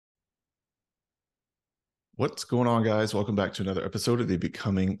What's going on, guys? Welcome back to another episode of the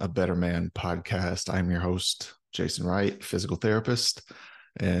Becoming a Better Man podcast. I'm your host, Jason Wright, physical therapist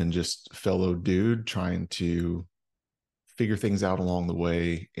and just fellow dude trying to figure things out along the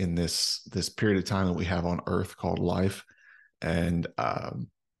way in this period of time that we have on Earth called life, and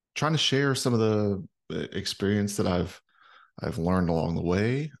trying to share some of the experience that I've learned along the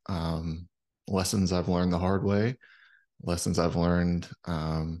way, lessons I've learned the hard way, lessons I've learned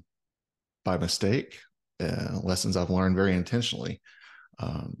by mistake, lessons I've learned very intentionally,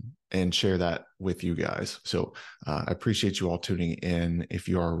 and share that with you guys. So I appreciate you all tuning in. If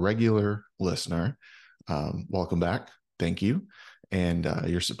you are a regular listener, welcome back. Thank you. And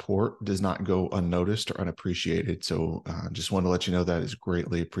your support does not go unnoticed or unappreciated. So just want to let you know that is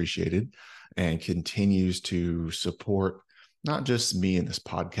greatly appreciated and continues to support not just me in this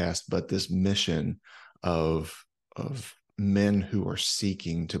podcast, but this mission of men who are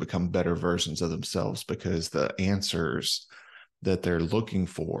seeking to become better versions of themselves, because the answers that they're looking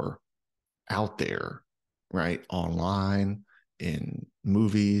for out there, right, online, in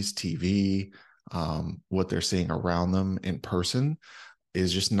movies, TV, what they're seeing around them in person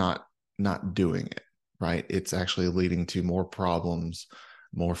is just not doing it, right? It's actually leading to more problems,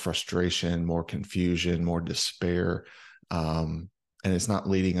 more frustration, more confusion, more despair, and it's not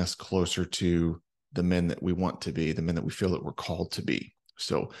leading us closer to the men that we want to be, the men that we feel that we're called to be.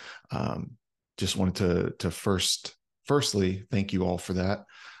 So just wanted to firstly thank you all for that.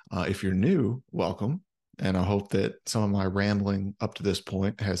 If you're new, welcome. And I hope that some of my rambling up to this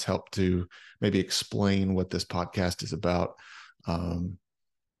point has helped to maybe explain what this podcast is about.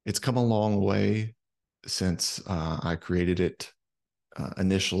 It's come a long way since I created it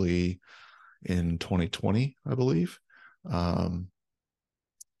initially in 2020, I believe.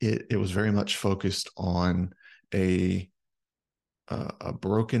 It was very much focused on a a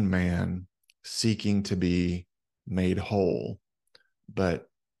broken man seeking to be made whole, but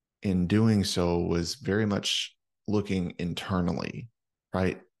in doing so was very much looking internally,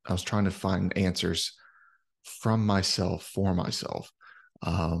 right? I was trying to find answers from myself for myself.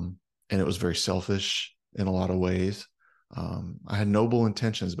 And it was very selfish in a lot of ways. I had noble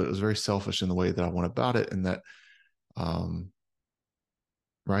intentions, but it was very selfish in the way that I went about it. And that,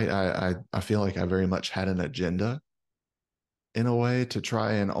 right, I feel like I very much had an agenda in a way to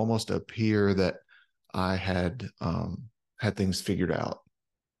try and almost appear that I had things figured out,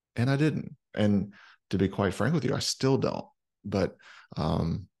 and I didn't. And to be quite frank with you, I still don't. But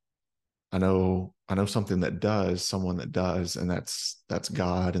I know something that does, someone that does, and that's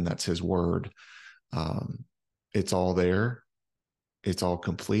God, and that's His Word. It's all there. It's all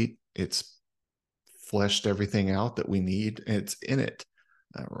complete. It's fleshed everything out that we need. It's in it,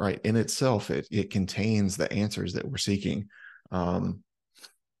 right? In itself, it contains the answers that we're seeking. Um,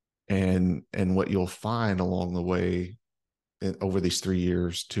 and what you'll find along the way over these 3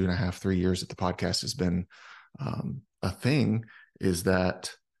 years, 2.5, 3 years that the podcast has been a thing, is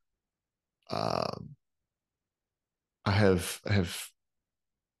that uh, I have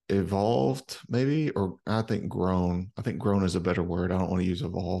evolved, maybe, or I think grown. I think grown is a better word. I don't want to use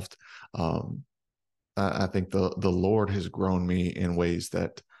evolved. Um, I think the Lord has grown me in ways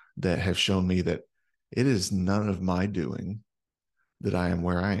that have shown me that it is none of my doing that I am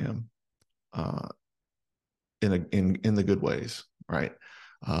where I am, uh, in the good ways, right?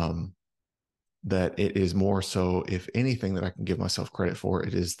 Um, that it is more so, if anything, that I can give myself credit for,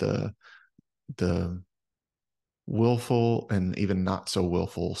 it is the willful and even not so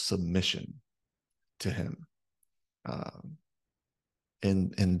willful submission to Him, um,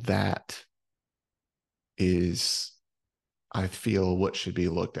 and that is, I feel, what should be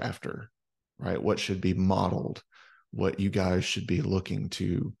looked after, right? What should be modeled, what you guys should be looking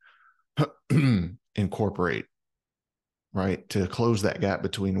to incorporate, right? To close that gap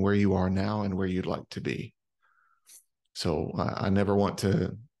between where you are now and where you'd like to be. So I never want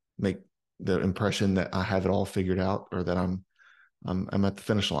to make the impression that I have it all figured out, or that I'm at the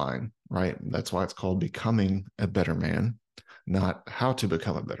finish line, right? That's why it's called Becoming a Better Man, not how to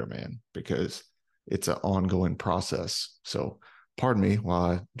become a better man, because it's an ongoing process. So pardon me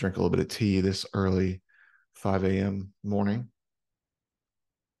while I drink a little bit of tea this early 5 a.m. morning,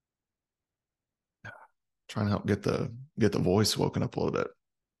 trying to help get the voice woken up a little bit.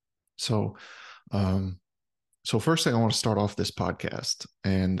 So um so first thing, I want to start off this podcast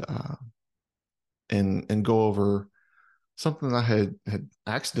and go over something that I had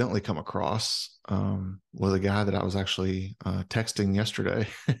accidentally come across, with a guy that I was actually texting yesterday.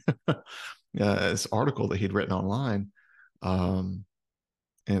 This article that he'd written online, and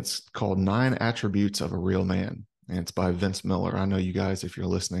it's called Nine Attributes of a Real Man. and it's by Vince Miller. I know you guys, if you're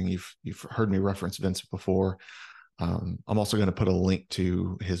listening, you've heard me reference Vince before. I'm also going to put a link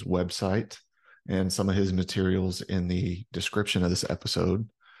to his website and some of his materials in the description of this episode.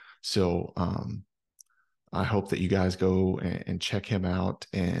 So I hope that you guys go and check him out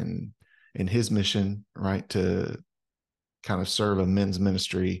and in his mission, right, to kind of serve a men's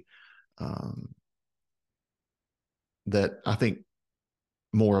ministry that I think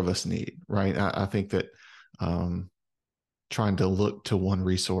more of us need, right? I think that trying to look to one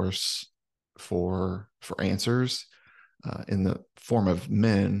resource for answers in the form of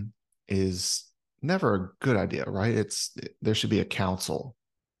men is never a good idea, right? There should be a council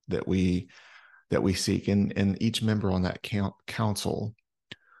that we seek, and each member on that council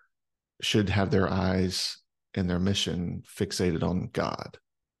should have their eyes and their mission fixated on God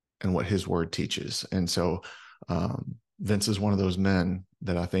and what His Word teaches. And so Vince is one of those men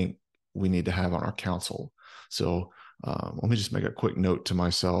that I think we need to have on our council. So let me just make a quick note to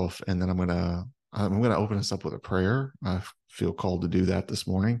myself, and then I'm gonna open us up with a prayer. I feel called to do that this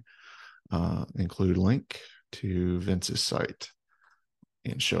morning. Include link to Vince's site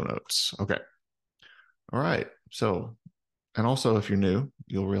in show notes. Okay. All right. So, and also if you're new,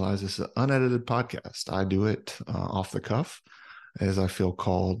 you'll realize this is an unedited podcast. I do it off the cuff. As I feel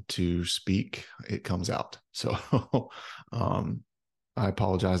called to speak, it comes out. So I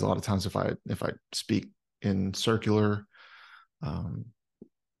apologize a lot of times if I speak in circular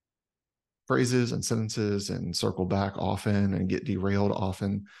phrases and sentences and circle back often and get derailed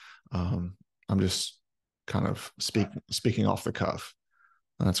often. I'm just kind of speaking off the cuff.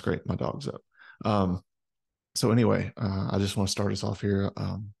 That's great. My dog's up. So anyway, I just want to start us off here.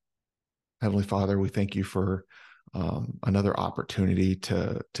 Heavenly Father, we thank you for another opportunity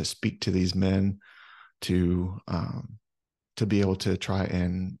to speak to these men, to be able to try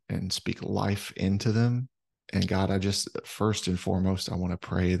and speak life into them. And God, I just first and foremost, I want to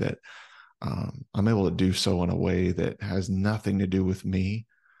pray that I'm able to do so in a way that has nothing to do with me,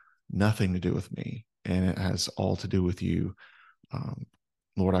 and it has all to do with you.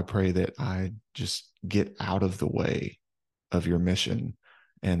 Lord, I pray that I just get out of the way of your mission,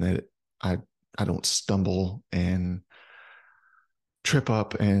 and that I don't stumble and trip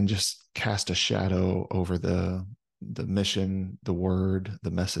up and just cast a shadow over the mission, the word,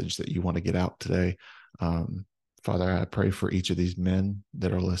 the message that you want to get out today. Father, I pray for each of these men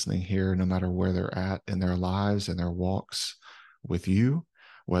that are listening here, no matter where they're at in their lives and their walks with you,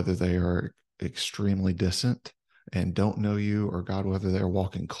 whether they are extremely distant and don't know you, or God, whether they're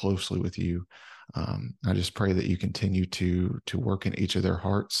walking closely with you. I just pray that you continue to work in each of their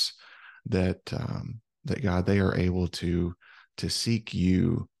hearts, that God, they are able to seek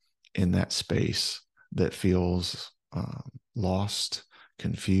you in that space that feels lost,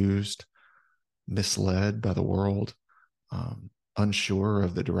 confused, misled by the world, unsure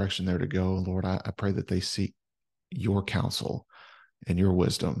of the direction they're to go. Lord, I pray that they seek your counsel and your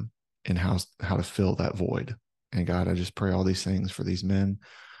wisdom in how to fill that void. And God, I just pray all these things for these men,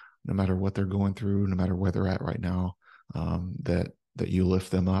 no matter what they're going through, no matter where they're at right now, that you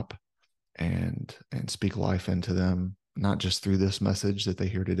lift them up and speak life into them, not just through this message that they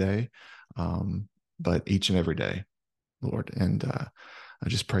hear today, but each and every day, Lord. And I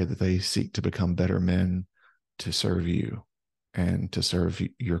just pray that they seek to become better men to serve you and to serve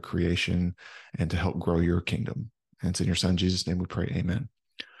your creation and to help grow your kingdom. And it's in your Son, Jesus' name we pray. Amen.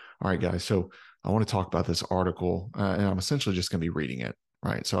 All right, guys. So I want to talk about this article, and I'm essentially just going to be reading it,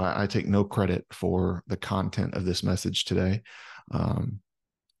 right? So I take no credit for the content of this message today.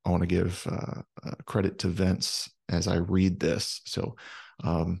 I want to give credit to Vince as I read this. So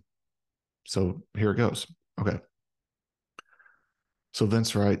here it goes. Okay. So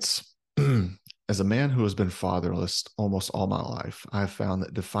Vince writes, as a man who has been fatherless almost all my life, I've found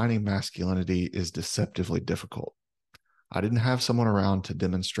that defining masculinity is deceptively difficult. I didn't have someone around to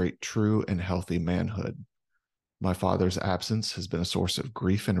demonstrate true and healthy manhood. My father's absence has been a source of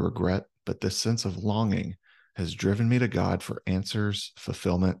grief and regret, but this sense of longing has driven me to God for answers,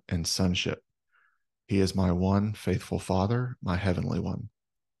 fulfillment, and sonship. He is my one faithful father, my heavenly one.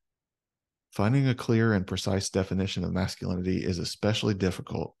 Finding a clear and precise definition of masculinity is especially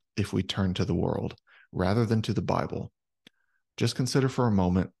difficult if we turn to the world rather than to the Bible. Just consider for a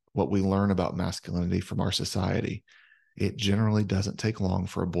moment what we learn about masculinity from our society. It generally doesn't take long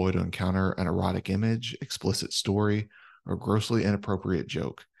for a boy to encounter an erotic image, explicit story, or grossly inappropriate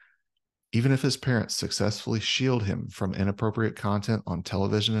joke. Even if his parents successfully shield him from inappropriate content on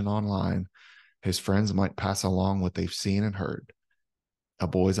television and online, his friends might pass along what they've seen and heard. A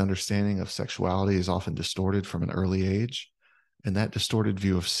boy's understanding of sexuality is often distorted from an early age. And that distorted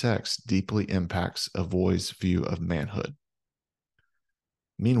view of sex deeply impacts a boy's view of manhood.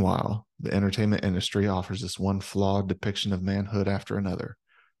 Meanwhile, the entertainment industry offers us one flawed depiction of manhood after another,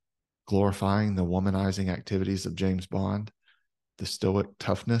 glorifying the womanizing activities of James Bond, the stoic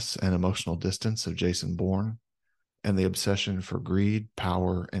toughness and emotional distance of Jason Bourne, and the obsession for greed,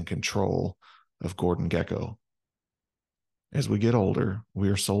 power, and control of Gordon Gekko. As we get older, we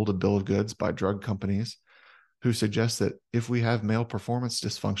are sold a bill of goods by drug companies who suggest that if we have male performance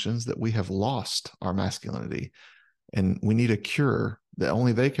dysfunctions, that we have lost our masculinity and we need a cure that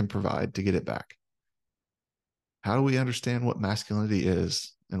only they can provide to get it back. How do we understand what masculinity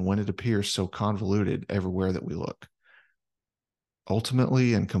is and when it appears so convoluted everywhere that we look?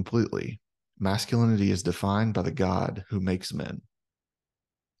 Ultimately and completely, masculinity is defined by the God who makes men.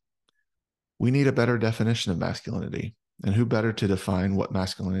 We need a better definition of masculinity, and who better to define what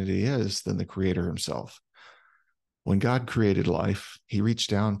masculinity is than the Creator himself? When God created life, he reached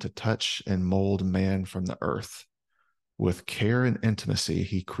down to touch and mold man from the earth. With care and intimacy,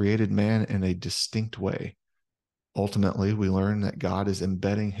 he created man in a distinct way. Ultimately, we learn that God is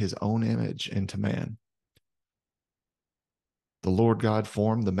embedding his own image into man. The Lord God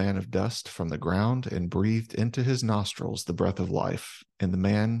formed the man of dust from the ground and breathed into his nostrils the breath of life, and the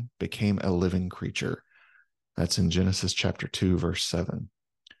man became a living creature. That's in Genesis chapter 2, verse 7.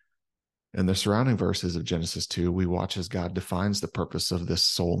 In the surrounding verses of Genesis 2, we watch as God defines the purpose of this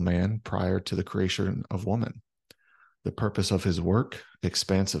soul man prior to the creation of woman. The purpose of his work,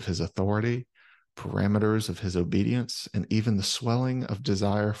 expanse of his authority, parameters of his obedience, and even the swelling of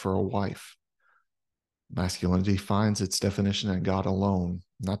desire for a wife. Masculinity finds its definition in God alone,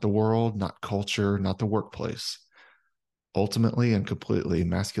 not the world, not culture, not the workplace. Ultimately and completely,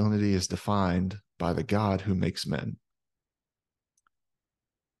 masculinity is defined by the God who makes men.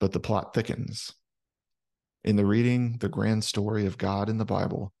 But the plot thickens. In the reading the grand story of God in the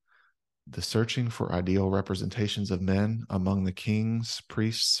Bible, the searching for ideal representations of men among the kings,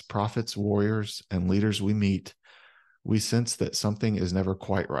 priests, prophets, warriors, and leaders we meet, we sense that something is never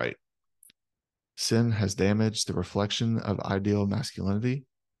quite right. Sin has damaged the reflection of ideal masculinity.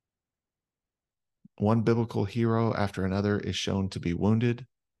 One biblical hero after another is shown to be wounded,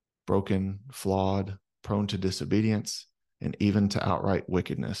 broken, flawed, prone to disobedience, and even to outright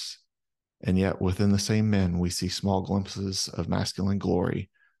wickedness. And yet within the same men, we see small glimpses of masculine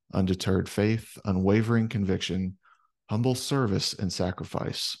glory, undeterred faith, unwavering conviction, humble service, and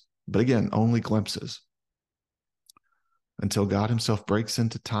sacrifice. But again, only glimpses. Until God himself breaks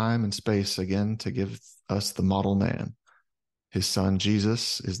into time and space again to give us the model man. His son,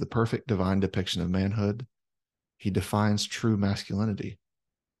 Jesus, is the perfect divine depiction of manhood. He defines true masculinity.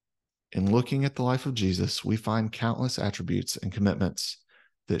 In looking at the life of Jesus, we find countless attributes and commitments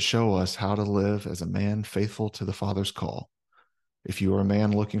that show us how to live as a man faithful to the Father's call. If you are a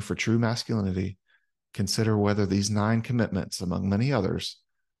man looking for true masculinity, consider whether these 9 commitments, among many others,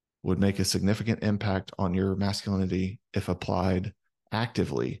 would make a significant impact on your masculinity if applied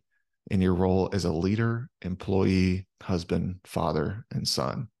actively in your role as a leader, employee, husband, father, and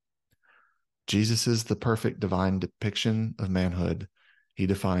son. Jesus is the perfect divine depiction of manhood. He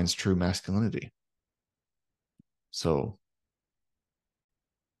defines true masculinity. So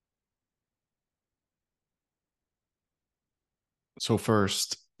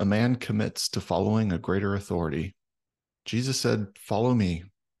first, a man commits to following a greater authority. Jesus said, "Follow me."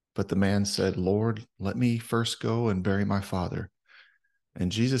 But the man said, "Lord, let me first go and bury my father."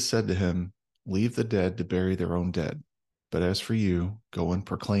 And Jesus said to him, "Leave the dead to bury their own dead. But as for you, go and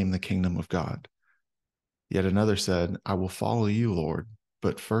proclaim the kingdom of God." Yet another said, "I will follow you, Lord,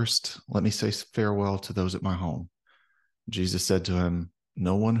 but first let me say farewell to those at my home." Jesus said to him,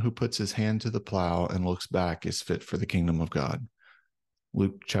 "No one who puts his hand to the plow and looks back is fit for the kingdom of God."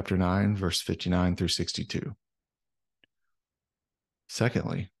 Luke chapter 9, verse 59 through 62.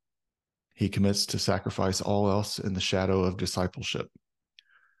 Secondly, he commits to sacrifice all else in the shadow of discipleship.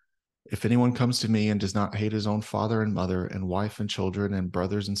 "If anyone comes to me and does not hate his own father and mother and wife and children and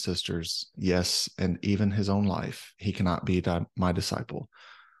brothers and sisters, yes, and even his own life, he cannot be my disciple."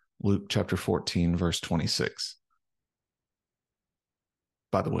 Luke chapter 14, verse 26.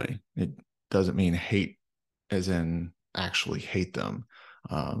 By the way, it doesn't mean hate as in actually hate them.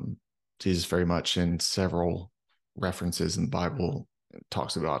 Jesus very much in several references in the Bible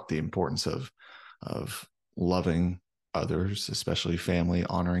talks about the importance of loving others, especially family,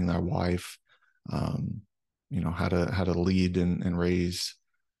 honoring their wife, how to lead and raise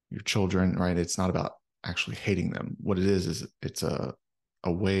your children, right? It's not about actually hating them. What it is it's a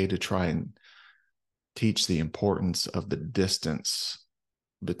way to try and teach the importance of the distance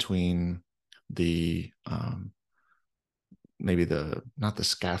between the maybe not the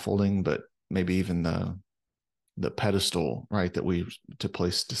scaffolding, but maybe even the pedestal, right, that we to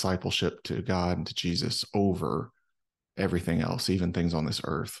place discipleship to God and to Jesus over everything else, even things on this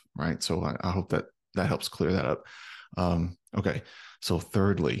earth, right? So I hope that helps clear that up. Okay, so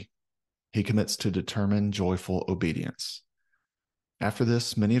thirdly, he commits to determined, joyful obedience. After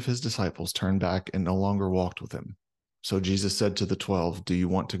this, many of his disciples turned back and no longer walked with him. So Jesus said to the 12, "Do you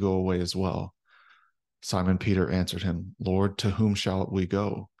want to go away as well?" Simon Peter answered him, "Lord, to whom shall we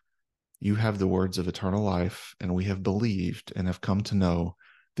go? You have the words of eternal life, and we have believed and have come to know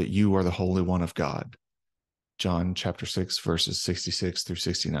that you are the Holy One of God." John chapter 6, verses 66 through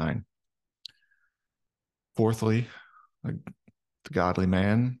 69. Fourthly, the godly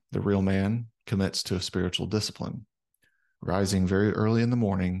man, the real man, commits to a spiritual discipline. Rising very early in the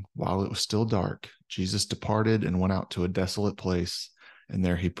morning, while it was still dark, Jesus departed and went out to a desolate place, and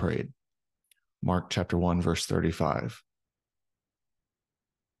there he prayed. Mark chapter 1, verse 35.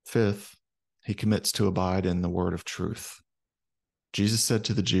 Fifth, he commits to abide in the word of truth. Jesus said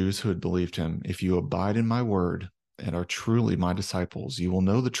to the Jews who had believed him, "If you abide in my word and are truly my disciples, you will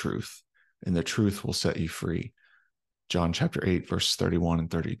know the truth, and the truth will set you free." John chapter 8, verse 31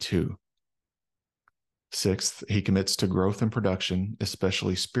 and 32. Sixth, he commits to growth and production,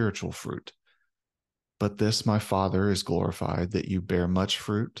 especially spiritual fruit. "But this my Father is glorified, that you bear much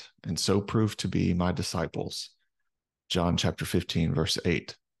fruit, and so prove to be my disciples." John chapter 15, verse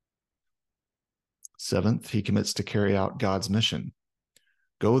 8. Seventh, he commits to carry out God's mission.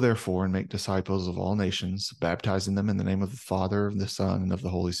 "Go therefore and make disciples of all nations, baptizing them in the name of the Father, of the Son, and of the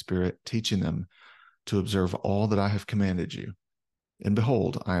Holy Spirit, teaching them to observe all that I have commanded you. And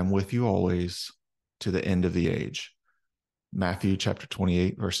behold, I am with you always to the end of the age." Matthew chapter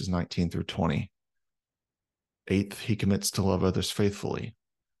 28, verses 19 through 20. Eighth, he commits to love others faithfully.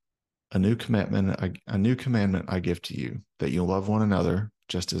 A new commandment I give to you, that you love one another,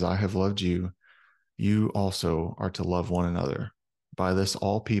 just as I have loved you. You also are to love one another. By this,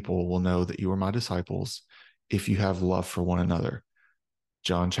 all people will know that you are my disciples, if you have love for one another.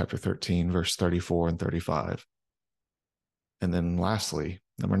 John chapter 13, verse 34 and 35. And then lastly,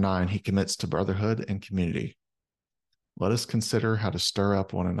 number 9, he commits to brotherhood and community. "Let us consider how to stir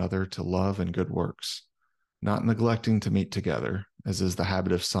up one another to love and good works, not neglecting to meet together, as is the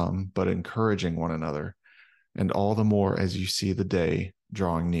habit of some, but encouraging one another, and all the more as you see the day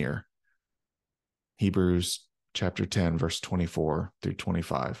drawing near." Hebrews chapter 10, verse 24 through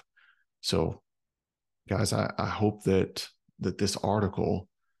 25. So, guys, I hope that this article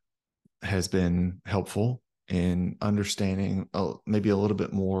has been helpful in understanding maybe a little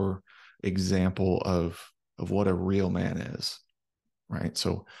bit more example of what a real man is, right?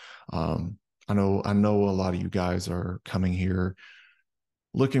 So, I know a lot of you guys are coming here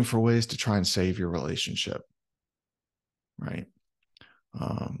looking for ways to try and save your relationship, right?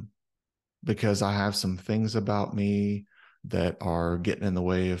 Because I have some things about me that are getting in the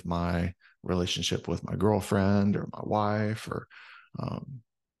way of my relationship with my girlfriend or my wife or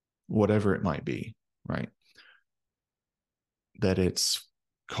whatever it might be, right? That it's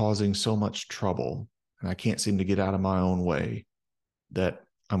causing so much trouble and I can't seem to get out of my own way that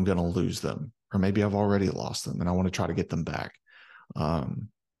I'm going to lose them. Or maybe I've already lost them and I want to try to get them back.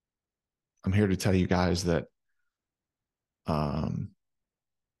 I'm here to tell you guys that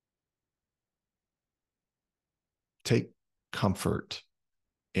take comfort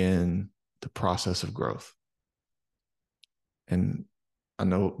in the process of growth. And I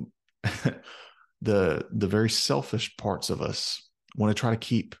know the very selfish parts of us want to try to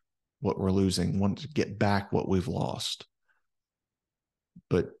keep what we're losing, want to get back what we've lost.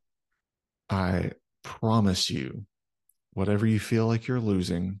 But I promise you, whatever you feel like you're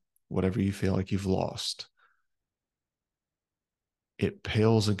losing, whatever you feel like you've lost, it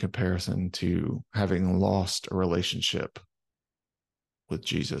pales in comparison to having lost a relationship with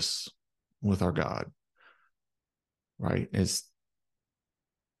Jesus, with our God, right? It's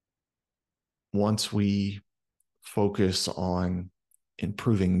once we focus on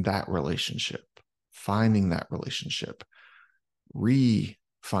improving that relationship, finding that relationship,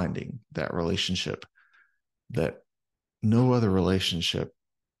 re-finding that relationship, that no other relationship,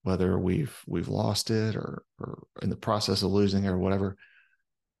 whether we've lost it or in the process of losing it or whatever,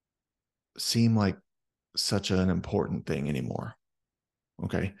 seem like such an important thing anymore.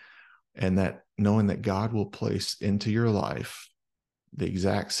 Okay. And that knowing that God will place into your life the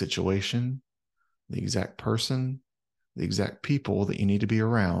exact situation, the exact person, the exact people that you need to be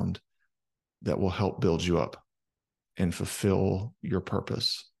around that will help build you up and fulfill your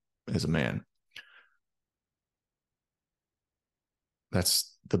purpose as a man.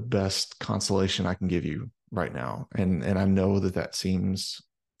 That's the best consolation I can give you right now. And I know that that seems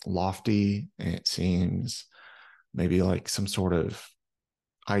lofty, and it seems maybe like some sort of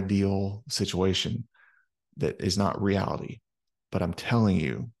ideal situation that is not reality. But I'm telling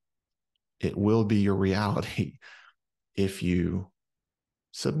you, it will be your reality if you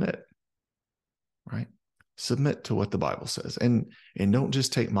submit, right? Submit to what the Bible says. And don't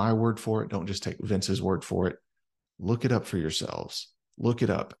just take my word for it. Don't just take Vince's word for it. Look it up for yourselves. Look it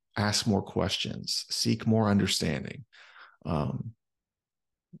up. Ask more questions. Seek more understanding. Um,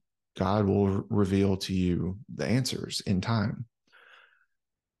 God will reveal to you the answers in time.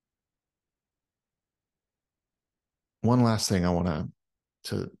 One last thing I want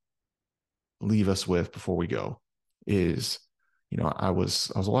to leave us with before we go is, I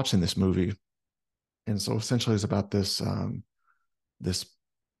was watching this movie, and so essentially it's about this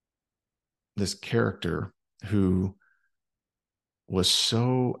this character who was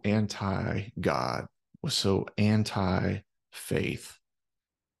so anti God, was so anti faith,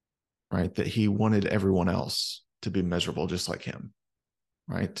 right, that he wanted everyone else to be miserable just like him,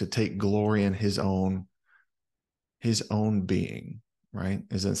 right, to take glory in his own being, right,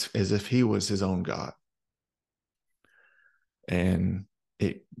 as if he was his own God. And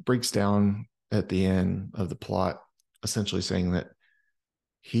it breaks down at the end of the plot, essentially saying that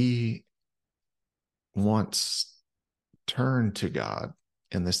he once turned to God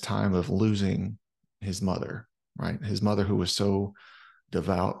in this time of losing his mother, right? His mother, who was so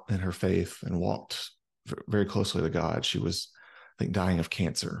devout in her faith and walked very closely to God. She was, I think, dying of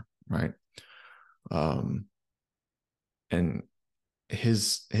cancer, right? Um, and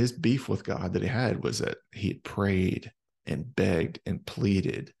his beef with God that he had was that he had prayed and begged and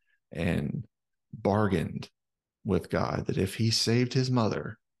pleaded and bargained with God that if he saved his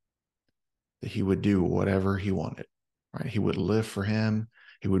mother, that he would do whatever he wanted, right? He would live for him.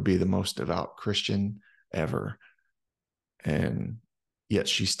 He would be the most devout Christian ever. And yet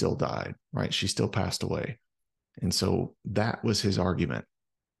she still died, right? She still passed away. And so that was his argument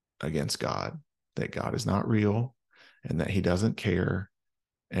against God, that God is not real and that he doesn't care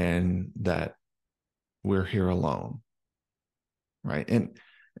and that we're here alone, right? And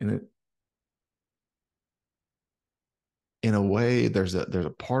it, in a way, there's a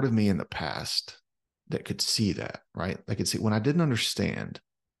part of me in the past that could see that, right? I could see when I didn't understand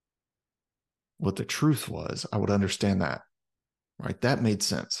what the truth was, I would understand that, right? That made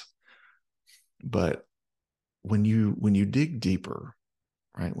sense. But when you dig deeper,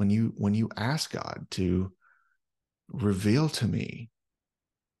 right? When you ask God to reveal to me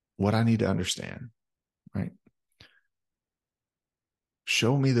what I need to understand, right?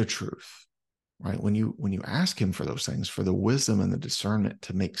 Show me the truth, right? When you ask him for those things, for the wisdom and the discernment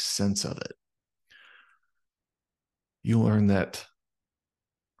to make sense of it, you learn that,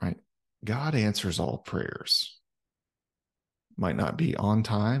 right? God answers all prayers. Might not be on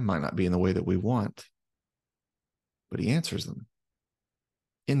time, might not be in the way that we want, but he answers them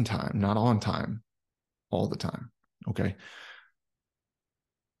in time, not on time, all the time. Okay.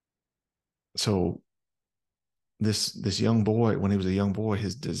 So this young boy, when he was a young boy,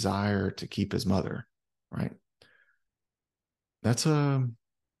 his desire to keep his mother, right? That's a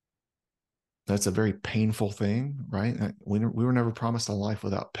that's a very painful thing, right? We were never promised a life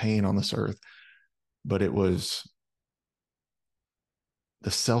without pain on this earth, but it was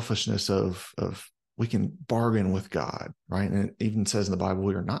the selfishness of we can bargain with God, right? And it even says in the Bible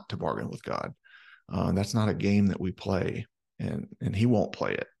we are not to bargain with God. That's not a game that we play, and He won't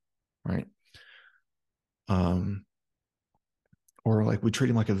play it, right? Um, or like we treat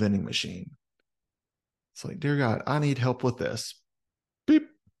Him like a vending machine. It's like, dear God, I need help with this. Beep,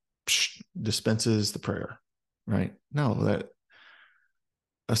 psh, dispenses the prayer, right? No, that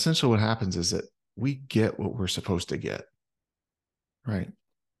essentially what happens is that we get what we're supposed to get, right?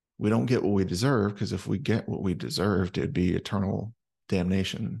 We don't get what we deserve, because if we get what we deserved, it'd be eternal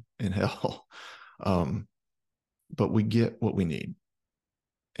damnation in hell. Um, but we get what we need.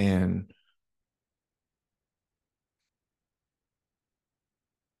 And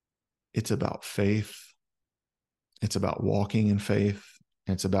it's about faith. It's about walking in faith.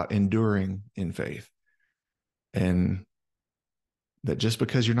 It's about enduring in faith. And that just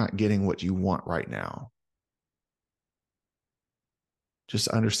because you're not getting what you want right now, just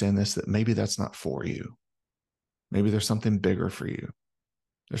understand this, that maybe that's not for you. Maybe there's something bigger for you.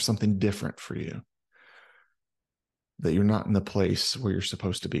 There's something different for you, that you're not in the place where you're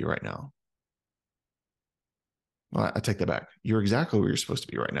supposed to be right now. Well, I take that back. You're exactly where you're supposed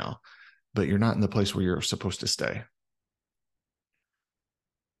to be right now, but you're not in the place where you're supposed to stay.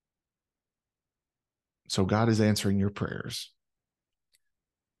 So God is answering your prayers.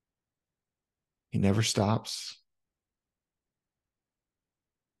 He never stops.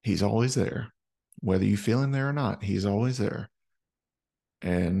 He's always there. Whether you feel him there or not, he's always there.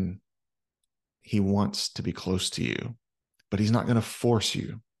 And he wants to be close to you, but he's not going to force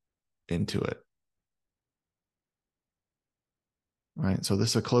you into it. Right. So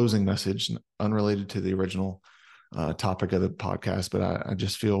this is a closing message, unrelated to the original topic of the podcast, but I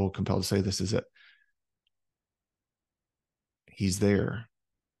just feel compelled to say this is it. He's there,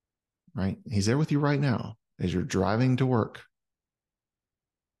 right? He's there with you right now as you're driving to work,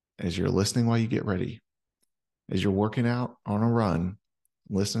 as you're listening while you get ready, as you're working out on a run,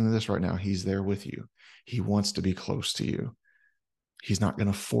 listening to this right now. He's there with you. He wants to be close to you. He's not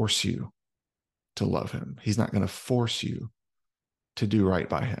going to force you to love him. He's not going to force you to do right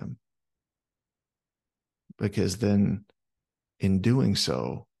by him. Because then in doing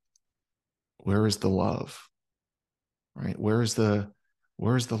so, where is the love? Right? Where is the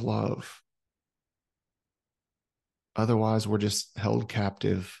love? Otherwise, we're just held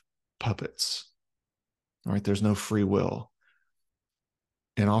captive puppets. Right? There's no free will.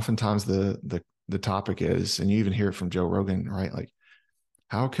 And oftentimes the topic is, and you even hear it from Joe Rogan, right? Like,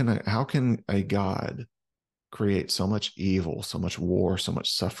 how can a God create so much evil, so much war, so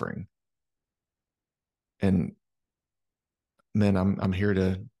much suffering? And man, I'm here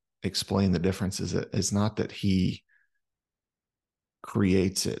to explain the difference. Is that it's not that he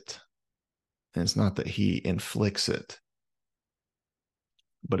creates it, and it's not that he inflicts it,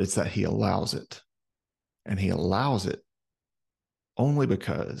 but it's that he allows it. And he allows it only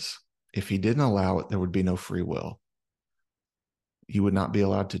because if he didn't allow it, there would be no free will. You would not be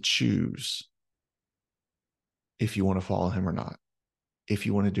allowed to choose if you want to follow him or not, if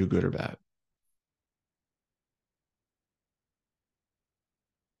you want to do good or bad.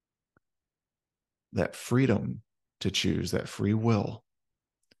 That freedom to choose, that free will,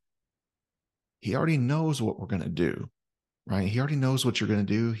 he already knows what we're going to do, right? He already knows what you're going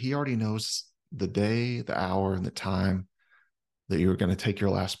to do. He already knows the day, the hour, and the time that you're going to take your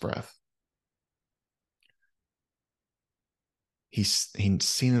last breath. He's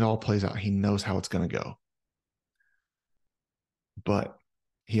seen it all plays out. He knows how it's going to go. But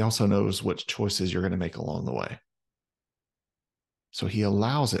he also knows what choices you're going to make along the way. So he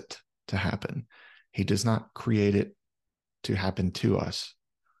allows it to happen. He does not create it to happen to us.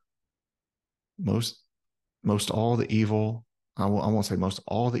 Most all the evil, I won't say most,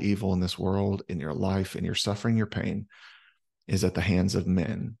 all the evil in this world, in your life, in your suffering, your pain, is at the hands of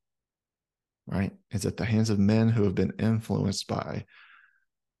men, right? It's at the hands of men who have been influenced by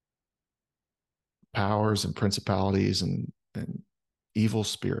powers and principalities and evil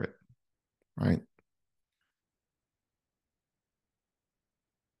spirit, right?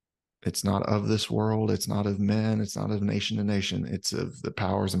 It's not of this world. It's not of men. It's not of nation to nation. It's of the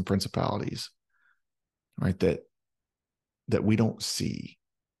powers and principalities, right? That we don't see.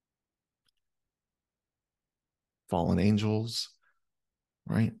 Fallen angels,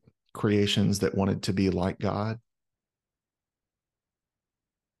 right? Creations that wanted to be like God.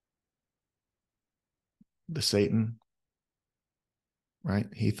 The Satan, right?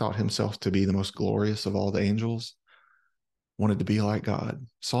 He thought himself to be the most glorious of all the angels, wanted to be like God,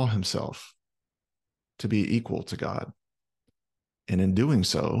 saw himself to be equal to God. And in doing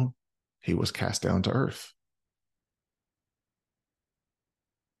so, he was cast down to earth.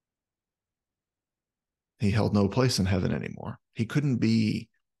 He held no place in heaven anymore. He couldn't be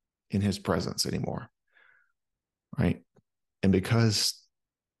in his presence anymore, right? And because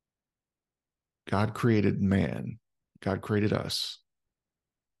God created man, God created us,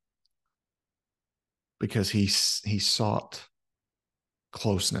 because he sought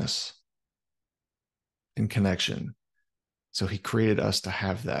closeness and connection. So he created us to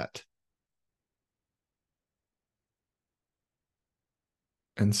have that.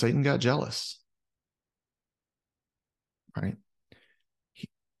 And Satan got jealous, right?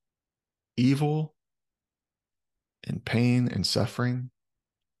 Evil and pain and suffering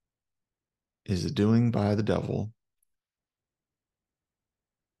is a doing by the devil,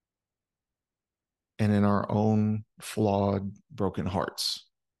 and in our own flawed, broken hearts,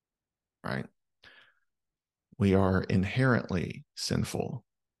 right? We are inherently sinful.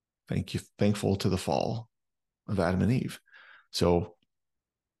 Thankful to the fall of Adam and Eve. So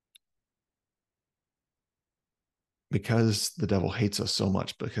because the devil hates us so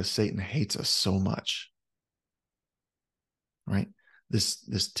much, because Satan hates us so much, right?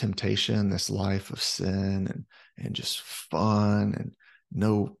 This temptation, this life of sin and just fun and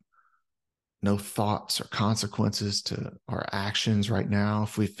no thoughts or consequences to our actions right now.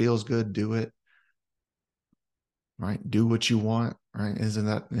 If it feels good, do it, right? Do what you want. right? Isn't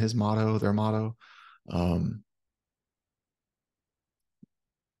that his motto, their motto? Um,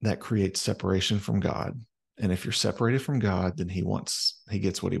 that creates separation from God. And if you're separated from God, then he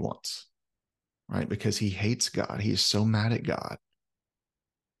gets what he wants, right? Because he hates God. He is so mad at God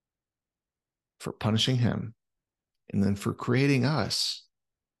for punishing him and then for creating us,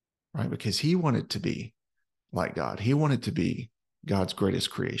 right? Because he wanted to be like God. He wanted to be God's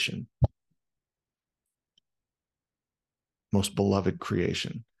greatest creation, most beloved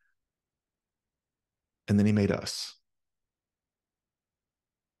creation. And then he made us.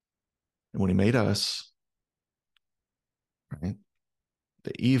 And when he made us, right,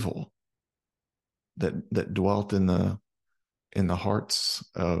 the evil that dwelt in the hearts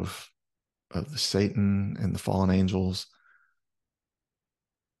of the Satan and the fallen angels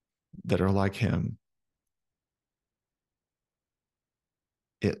that are like him,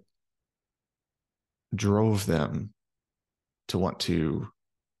 it drove them to want to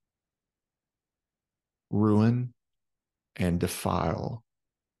ruin and defile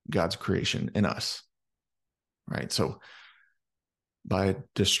God's creation in us, right? So by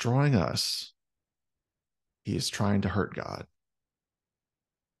destroying us, he is trying to hurt God.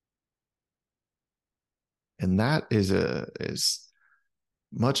 And that is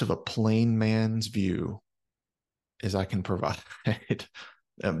much of a plain man's view as I can provide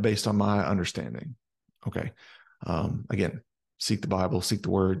based on my understanding. Okay. Again, seek the Bible, seek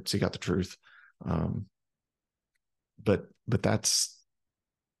the word, seek out the truth. But that's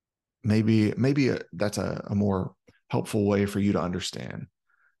maybe that's a more helpful way for you to understand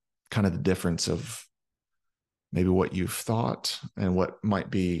kind of the difference of maybe what you've thought and what might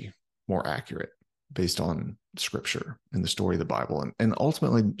be more accurate based on scripture and the story of the Bible. And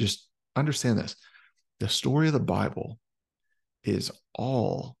ultimately just understand this. The story of the Bible is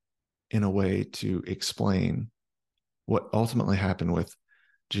all in a way to explain what ultimately happened with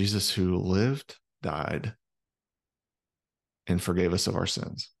Jesus, who lived, died, and forgave us of our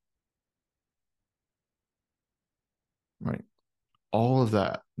sins. Right? All of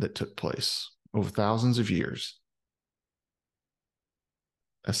that took place over thousands of years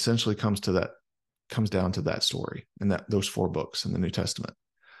essentially comes down to that story and that those 4 books in the New Testament: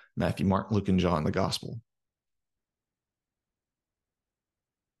 Matthew, Mark, Luke, and John, the gospel.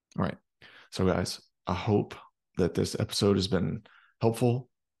 All right. So guys, I hope that this episode has been helpful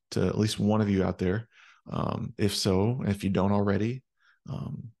to at least one of you out there. If so, if you don't already,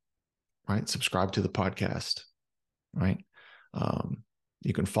 right, subscribe to the podcast, right?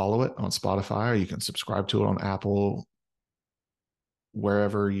 You can follow it on Spotify, or you can subscribe to it on Apple,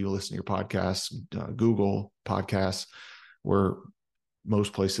 wherever you listen to your podcasts, Google Podcasts, where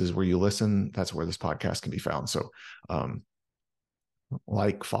most places where you listen, that's where this podcast can be found. So,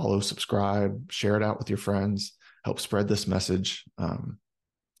 like, follow, subscribe, share it out with your friends, help spread this message.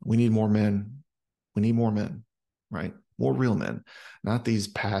 We need more men. We need more men, right? More real men, not these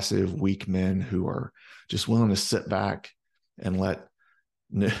passive, weak men who are just willing to sit back and let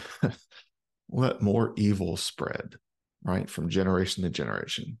more evil spread, right? From generation to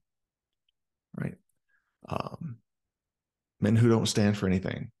generation, right? Men who don't stand for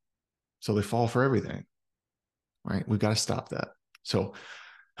anything. So they fall for everything, right? We've got to stop that. So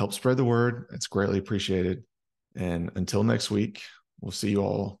help spread the word. It's greatly appreciated. And until next week, we'll see you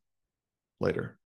all later.